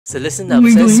So listen up,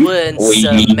 since we're in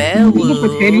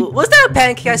Smol, was there a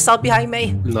pancake I saw behind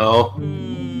me? No.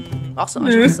 Also,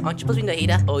 aren't you supposed to be the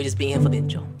hater? Or are you just being here for the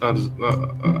intro? Fine.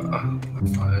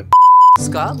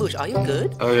 Scarbush, are you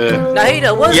good? Oh yeah. Now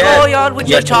hater, what's going on with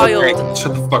your child?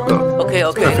 Shut the fuck up. Okay.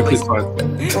 Perfectly fine.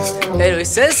 Anyway,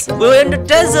 since we're in the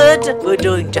desert, we're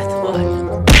doing Death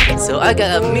Run. So I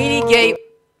got a mini game.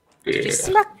 Did you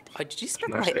smack? Did you smack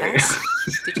my ass?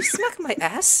 Did you smack my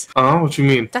ass? What you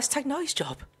mean? That's Techno's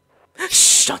job.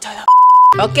 Shh, don't tell her.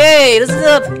 Okay, this is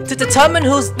to determine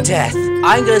who's death.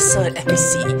 I'm gonna select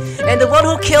NPC, and the one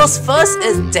who kills first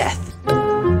is death.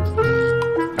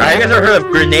 I guys ever heard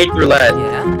of grenade roulette?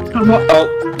 Yeah. Oh,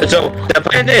 so the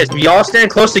plan is we all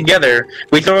stand close together.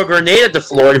 We throw a grenade at the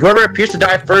floor, and whoever appears to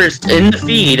die first in the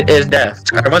feed is death.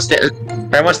 Everyone stand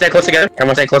close together.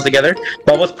 Everyone stand close together.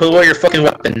 Bubbles, put away your fucking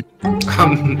weapon.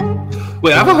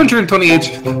 Wait, I have 120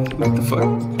 HP. What the fuck?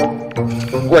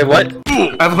 Wait, what?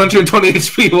 I have 120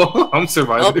 HP. Well, I'm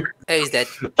surviving. Oh, hey, he's dead.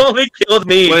 Oh, he killed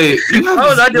me. Wait, how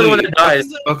was I the one that died?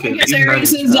 Okay,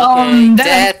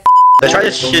 Death. Let's try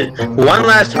this shit one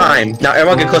last time. Now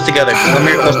everyone get close together. Come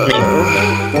here close to me.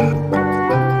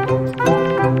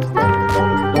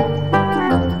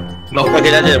 No. Okay,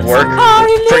 that didn't work.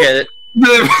 Forget it.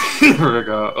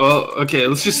 Oh, okay,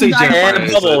 let's just say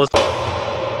And Bubbles.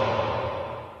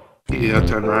 Yeah,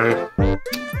 turn right.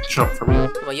 Jump for me.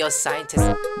 Well, you're a scientist.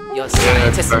 You're a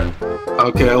scientist.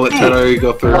 Okay, I'll let Chongyun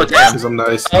go through because I'm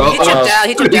nice. He tripped down.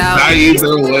 He tripped down.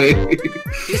 Either way.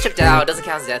 He tripped down. Doesn't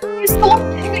count as death.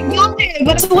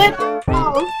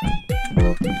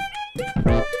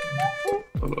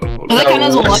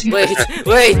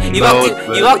 Wait! You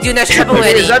walked in that trap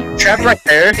already. Is that trap right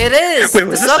there? It is. Wait,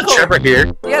 was this a trap right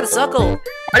here? Yeah, the circle.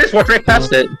 I just walked right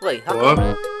past it. Wait, how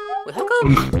come?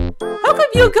 How come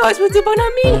you guys were doing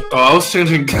on me? Oh, I was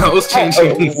changing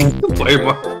player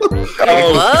mode. What?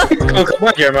 Oh, come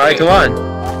on, Jeremiah, come on.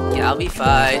 Yeah, I'll be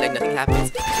fine. Like nothing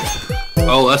happens.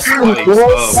 Oh, that's funny.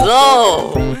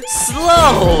 Slow.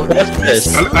 What's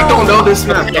this? I don't know this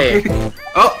map. Okay.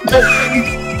 Oh.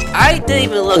 I didn't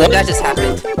even look. That just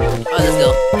happened. Oh, let's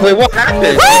go. Wait, what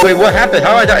happened? Wait, what happened?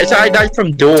 How I died? I died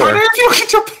from door. If you can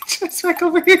jump back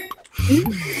over here.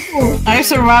 I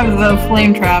survived the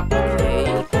flame trap.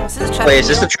 Okay. Wait, is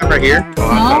this the trap right here?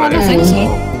 Oh, I don't think so.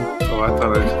 Oh, I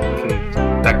thought I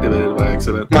activated it by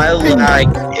accident. My lag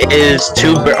is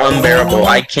too unbearable.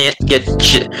 I can't get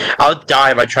shit. I'll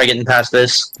die if I try getting past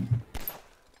this.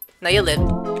 Now you live.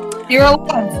 You're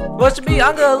alive. Watch me,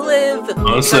 I'm gonna live.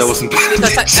 Honestly, I wasn't.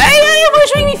 Hey, what are you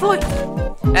shooting me for?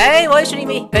 Hey, why are you shooting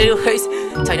me? Anyways,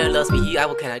 Cyno loves me.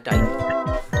 Can I die?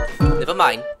 Never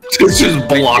mind. It's just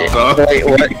blocked up. Wait,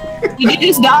 what? Did you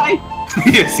just die?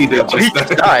 Yes, he did. He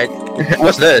just died.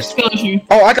 What's this?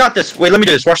 Oh, I got this. Wait, let me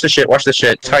do this. Watch this shit. Watch this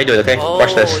shit. That's how you do it, okay?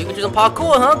 Watch this. Oh, you can do some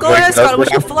parkour, huh? Go ahead, Scott. We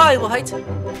should fly, right?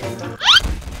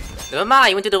 Never mind,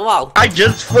 you went to the wall. I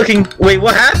just fucking... Wait,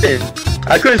 what happened?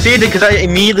 I couldn't see anything because I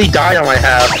immediately died on my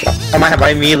half. On my half, I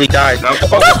immediately died.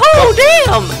 Oh,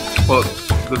 damn! Well,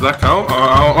 does that count?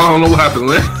 I don't know what happened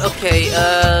there. Okay,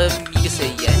 you can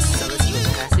say yes, unless you can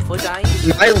pass it for dying.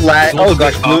 My lag... Oh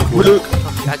gosh, Luke.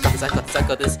 I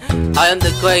got this. I am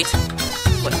the great...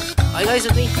 What? Are you guys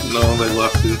with me? No, they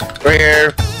left you. We're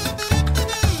here.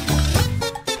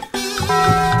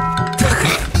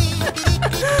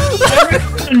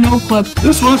 No clip.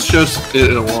 This one's just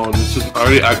it alone. It's just I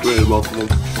already activated both of them.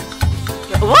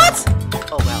 What?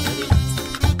 Oh wow,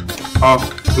 I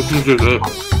This one's just it.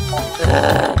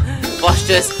 Watch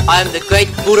this. I am the great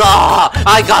Buddha.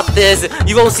 I got this.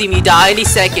 You won't see me die any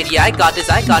second. Yeah, I got this.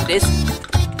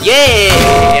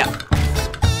 Yeah!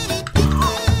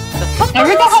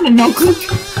 Everything had a no clip.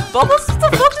 Bubbles, what the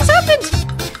fuck just happened?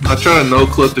 I tried a no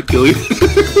clip to kill you.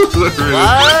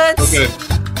 What? Okay.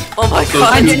 Oh my So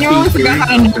god. I genuinely forgot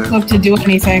how to no clip to do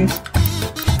anything.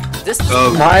 This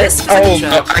no, I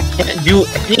can't do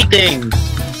anything.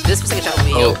 This second trap will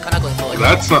be you. I'm not going forward.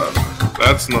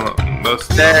 That's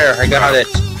there, I got it.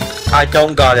 I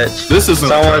don't got it. This isn't.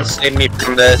 Someone save me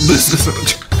from this. This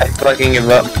isn't. I fucking give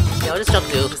up. Yeah, I'll just jump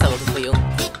through. It's not working for you.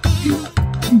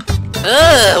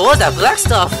 What was that black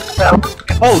stuff?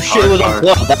 Oh shit, it was on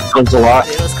blood. That sounds a lot.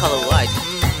 It was color white.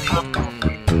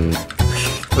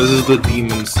 This is the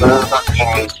demon stuff.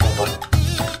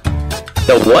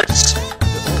 The what?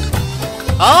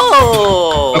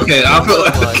 Oh! Okay, I'll feel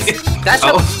like... That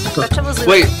trap was...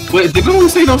 Wait, didn't we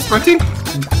say no sprinting?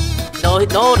 No,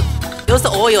 it was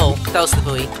the oil that was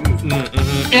slippery.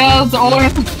 Yeah, it's the oil.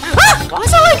 Why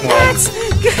is it like that?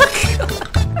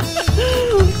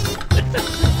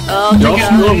 Oh, y'all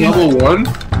still level 1?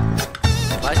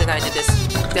 Why did I do this?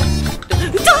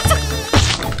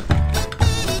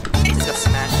 Just got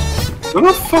smashed. Where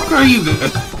the fuck are you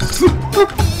then?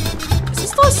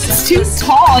 It's too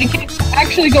tall. I can't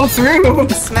actually go through.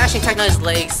 Smashing Techno's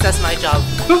legs. That's my job.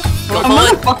 Oh,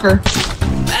 motherfucker.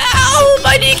 Ow!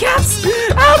 My kneecaps!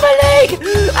 Ow, my leg!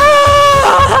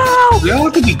 Ow! Is that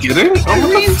at the beginning?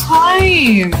 Every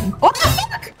time. What the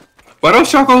fuck? Why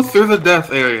don't y'all go through the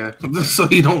death area so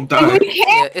you don't die? We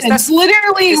can't. Yeah, It's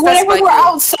literally whenever we're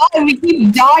outside, we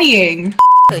keep dying.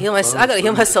 I gotta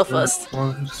heal myself first.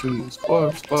 1, 2,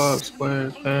 4, 5,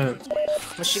 square pants. I'm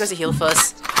gonna show you guys a heal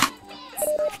first.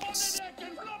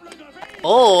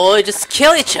 Oh, just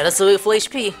kill each other so we're full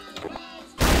HP.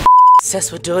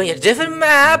 Says we're doing a different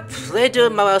map. We're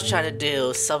doing what I was trying to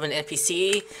do. Summon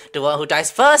NPC. The one who dies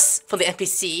first from the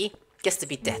NPC gets to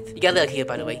be death. You got a little here,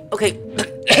 by the way. Okay.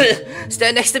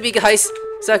 Stand next to me, guys,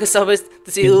 so I can summon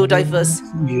to see who died first.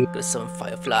 Gonna summon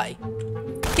Firefly.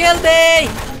 Kill me!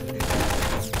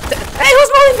 Hey,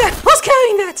 who's mowing that? Who's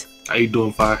carrying that? How you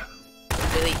doing, Fire?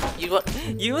 Really?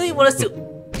 You really want us to?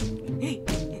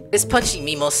 It's punching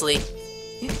me mostly.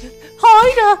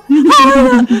 Harder!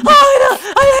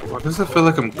 Why does it feel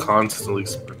like I'm constantly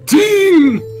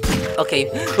sprinting? Okay,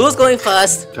 who's going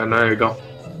first? Okay, there you go.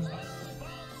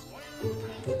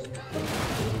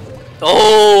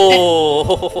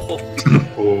 Oh!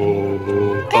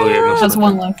 Oh yeah, That's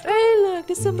one left. Hey, look,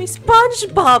 there's so many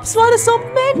Spongebobs. Why there's so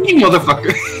many? you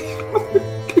motherfucker.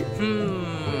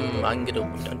 I'm gonna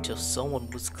wait until someone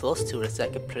moves close to it so I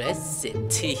can press it.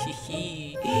 Take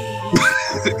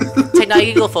now,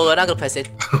 you go forward. I'm gonna press it.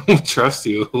 I don't trust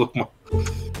you. Where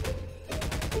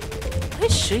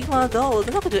sure you wanna go?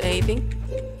 They're not gonna do anything.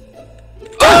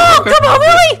 Oh, come on,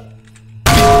 really?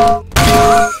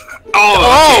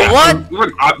 Oh,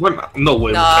 what? No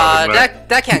way. Nah,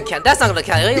 that can't count. That's not gonna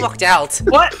count. You already walked out.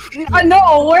 What?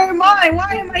 No, where am I?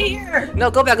 Why am I here?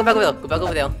 No, go back over there. Go back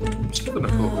over there.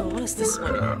 Oh, What is this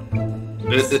one?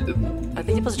 I think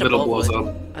you're supposed to middle jump blows over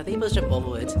it. up. I think you're supposed to jump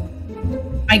over it.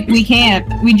 We can't.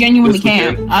 We genuinely Yes, we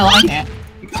can't. can. I like it.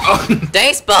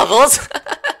 Thanks, Bubbles!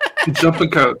 Jumping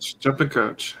coach. Jumping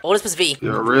coach. Oh, this was V.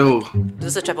 You're real This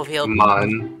is a trap over here.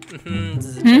 man. This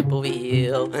is a trap over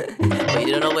here. Wait,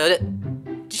 you don't know where it.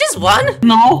 You just won?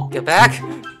 No. Get back.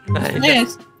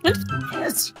 Yes.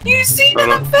 Yes. You see that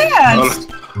Hold I'm fast.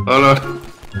 Hold on.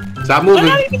 Stop I'm moving.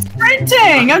 not even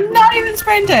sprinting. I'm not even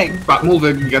sprinting. Stop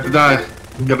moving. You got to die.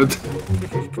 You got to.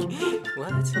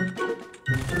 What?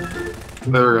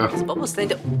 There we go. Is Bubbles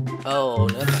staying Oh,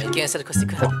 no, you can't set a crystal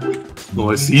crab. Oh,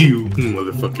 I see you,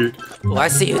 motherfucker. Oh, I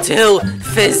see you too,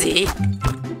 Fizzy.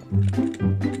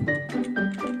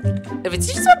 If it's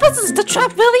just what is the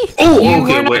trap, really? Oh, You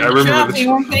okay, weren't wait, I on the remember trap, the You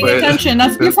weren't paying wait. attention.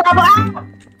 That's your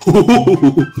problem.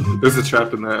 There's a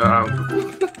trap in there.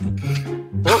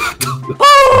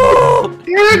 Oh!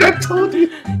 Aaron, I told you.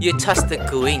 You touched the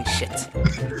green shit.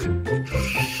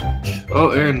 Oh,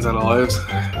 Aaron's out of lives.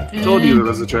 I told you there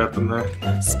was a trap in there.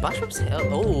 SpongeBob's hell.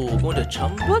 Oh, going to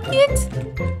chum bucket?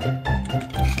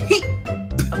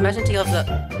 Imagine taking off the.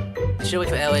 Should wait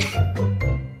for Ellen.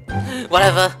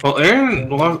 Whatever. Well, Aaron,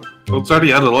 well, it's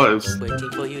already out of lives.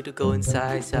 Waiting for you to go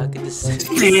inside so I can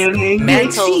just.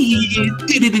 Mental.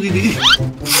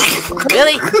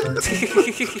 Really?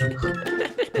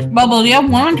 Bubble, you have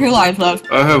 1 or 2 lives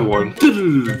left. I have one. Play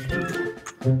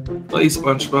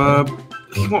SpongeBob.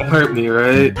 He won't hurt me,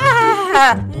 right?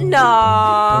 Ah,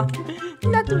 no.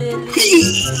 Not really.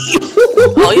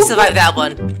 Oh, you survived that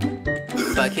one.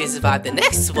 But can you survive the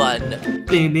next one?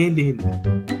 What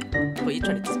are you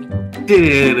trying to teach me?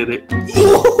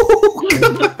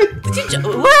 Did you jump?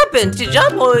 What happened? Did you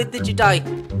jump or did you die?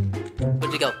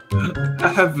 Where'd you go? I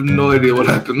have no idea what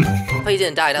happened. Oh, you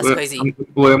didn't die. That's crazy.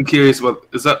 What I'm curious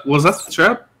about was that the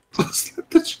trap? Was that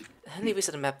the trap? Let me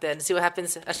reset the map then and see what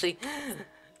happens. Actually,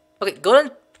 okay, go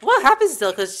on. What happens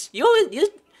though? Cause you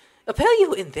apparently you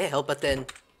were in there, but then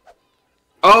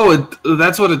Oh,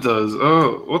 that's what it does.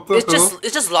 Oh, what the hell?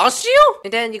 it just launched you,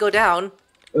 and then you go down.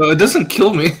 It doesn't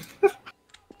kill me.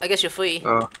 I guess you're free.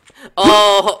 Oh.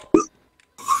 Oh.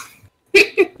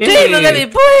 Didn't even let me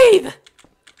breathe.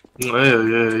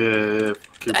 Yeah.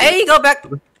 Hey, go back.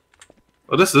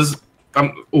 Oh, this is.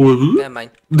 Never mind.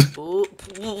 Ooh,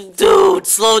 dude,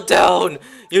 slow down.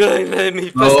 You don't even let me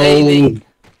press anything.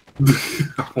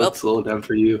 I won't slow down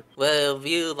for you. Well,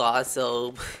 you lost,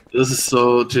 so. This is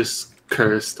so just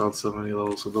cursed on so many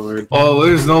levels of the word. Oh,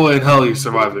 there's no way in hell you're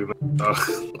surviving.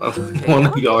 One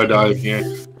of y'all are dying here.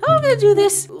 How am I gonna do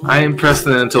this? I ain't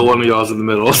pressing it until one of y'all's in the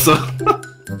middle, so.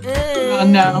 Oh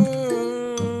no.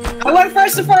 I went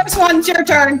first the first one. It's your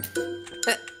turn.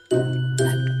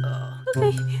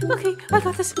 Okay, I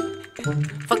got this.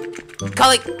 Fuck,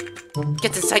 colleague,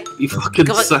 get inside. You fucking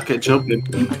Come on. suck at jumping.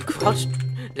 I'm crouched.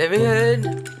 Let me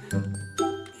in.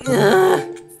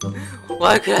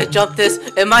 Why could I jump this?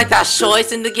 Am I that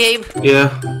choice in the game? Yeah.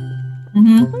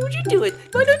 Why would you do it?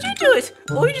 Why don't you do it?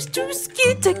 Or you just do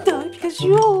skin tech die because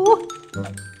you.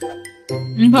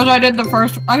 Because I did the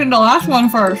last one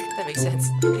first. That makes sense.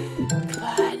 Come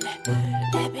on,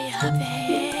 let me up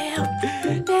here.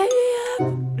 Let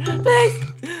me up, please.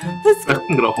 Let's I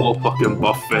can get a whole fucking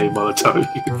buffet by the time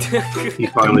you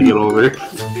finally get over it.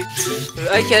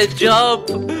 I can't jump.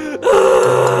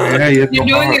 Yeah, You're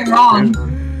doing it wrong.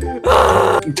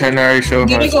 Ternary show.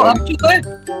 Did you go up to it?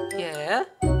 Yeah.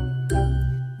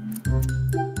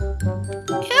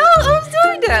 I was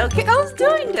doing that. Okay, I was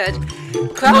doing that.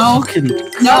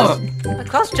 No.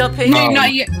 Cross jumping. No,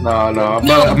 not yet. No.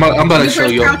 I'm about to show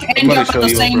you. I'm about to show at the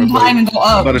you. same time and go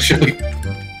I'm up. about to show you.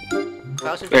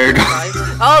 There you go.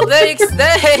 Oh,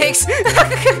 thanks.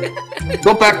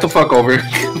 Go back the fuck over.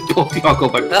 I'll go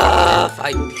back.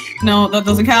 Fine. No, that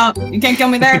doesn't count. You can't kill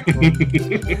me there.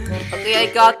 Okay,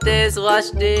 I got this.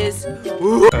 Watch this.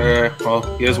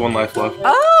 Well, he has one life left.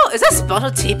 Oh, is that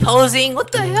Spongebob T-posing?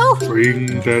 What the hell? Bring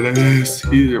that ass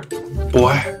here,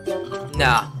 boy.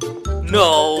 Nah.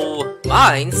 No.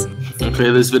 Mine's. Okay,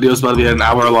 this video is about to be an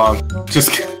hour long.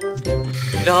 Just kidding.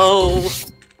 No.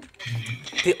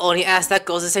 The only ass that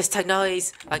goes is his tech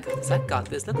noise. I got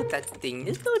this. Look at that thing.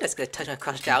 There's no that's gonna touch my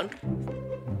crush down.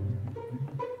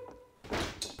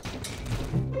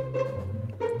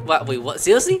 What? Wait, what?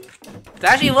 Seriously?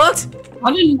 That actually worked?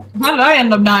 How did I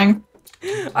end up dying?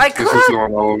 This I is crouched.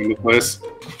 going all over the place.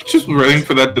 Just waiting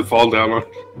for that to fall down on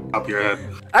top of your head.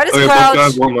 I just Okay, both guys,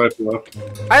 crouched. one life left.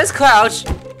 I just crouched.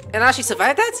 And I actually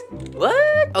survived that?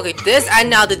 What? Okay, this I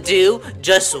know how to do.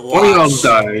 Just watch. One of y'all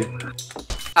died.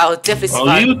 I'll definitely Oh,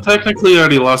 survive. you technically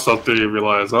already lost all three of your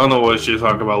lives. I don't know what you're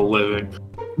talking about living.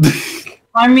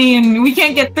 I mean, we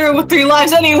can't get through with 3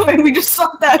 lives anyway. We just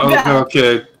sucked that down.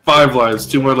 Okay, 5 lives.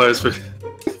 2 more lives for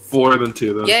 4 than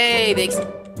 2 then. Yay, thanks.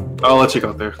 I'll let you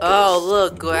go there. Oh,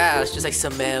 look, grass. Just like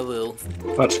some man will.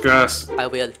 Touch grass. I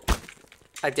will.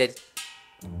 I did.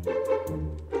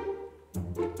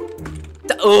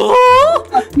 Oh!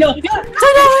 No,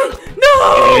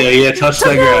 No! Yeah, touch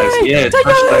that grass. Yeah, touch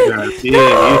that grass.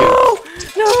 Yeah,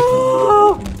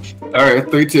 No! Alright,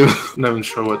 3-2. I'm not even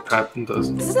sure what Patton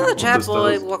does. This is not a trap This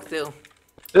boy does. walkthrough.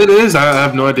 It is. I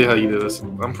have no idea how you do this.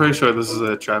 I'm pretty sure this is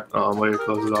a trap. Later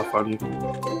closes off on you.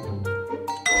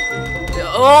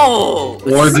 Oh!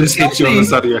 Or just hit you on the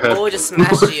side of your head. Oh, it just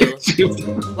smashed you.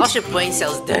 Lost your brain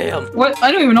cells, damn. What?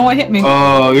 I don't even know what hit me.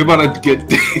 Oh, you're about to get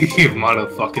the amount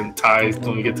of fucking ties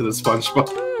when we get to the Spongebob.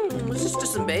 Is this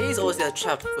just a maze or is there a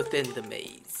trap within the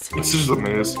maze? It's just a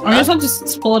maze. I just have to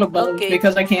split above Okay.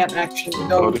 because I can't actually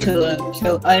go to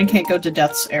the I can't go to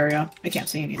Death's area. I can't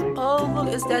see anything. Oh,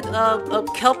 look, is that a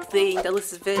kelp thing that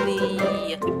looks very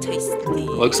tasty?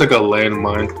 Looks like a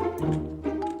landmine.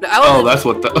 No, I wasn't- Oh, that's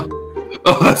what the.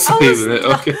 Oh, that's I was- even it.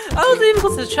 Okay. I wasn't even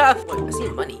close to the trap. Wait, I see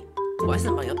money. Why is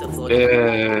there money up the floor?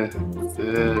 Yeah.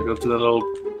 Go to that little.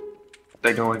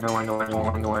 They going.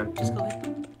 Just go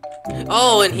in.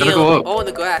 Oh, and Gotta heal. go up. Oh, in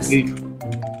the grass. Hey,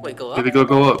 Wait, go up? gotta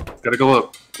go up. Gotta go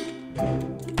up.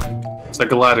 It's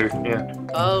like a ladder. Yeah.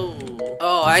 Oh.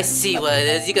 Oh, I see what it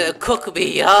is. You gotta cook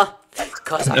me, huh?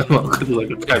 Because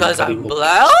I'm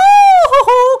black.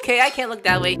 Oh, okay, I can't look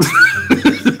that way.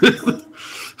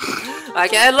 I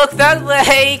can't look that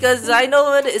way because I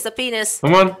know it is a penis.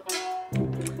 Come on.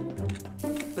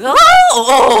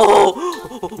 Oh!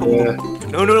 Yeah.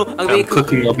 No. I'm I'm being cooked.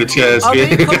 cooking up the chest. I'm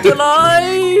being cooked Yeah.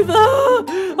 alive!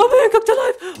 I'm being cooked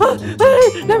alive!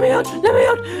 Hey, let me out!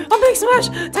 I'm being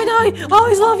smashed! I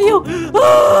always love you!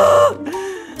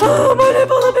 My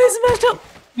nipple are being smashed up!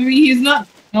 Maybe he's not.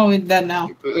 Oh, he's dead now.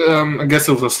 I guess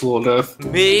it was a slow death.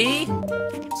 Me?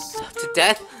 To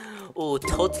death? Oh,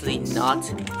 totally not.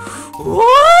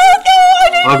 What?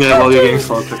 No, Okay, well you're getting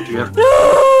slow death again.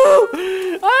 No!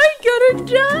 I'm gonna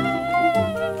die!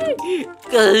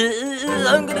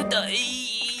 I'm gonna die!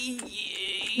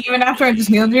 Even after I just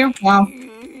healed you? Wow.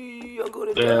 I'm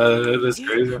gonna die. Yeah, it is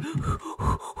crazy.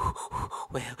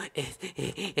 Well,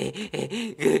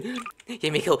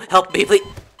 Yamiko, help me, please.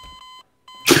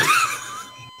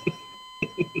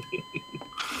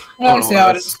 I want to see how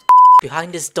it is.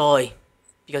 Behind this door. You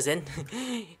guys in?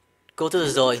 Go to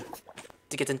the door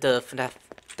to get into the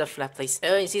FNAF place.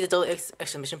 You see the door with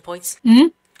exclamation points? Hmm?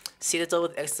 See the door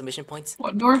with exclamation points?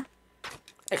 What door?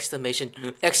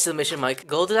 Exclamation mark.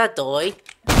 Go to that door.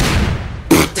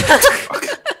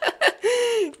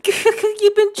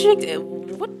 You've been tricked.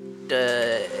 What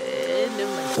the?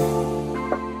 Never mind.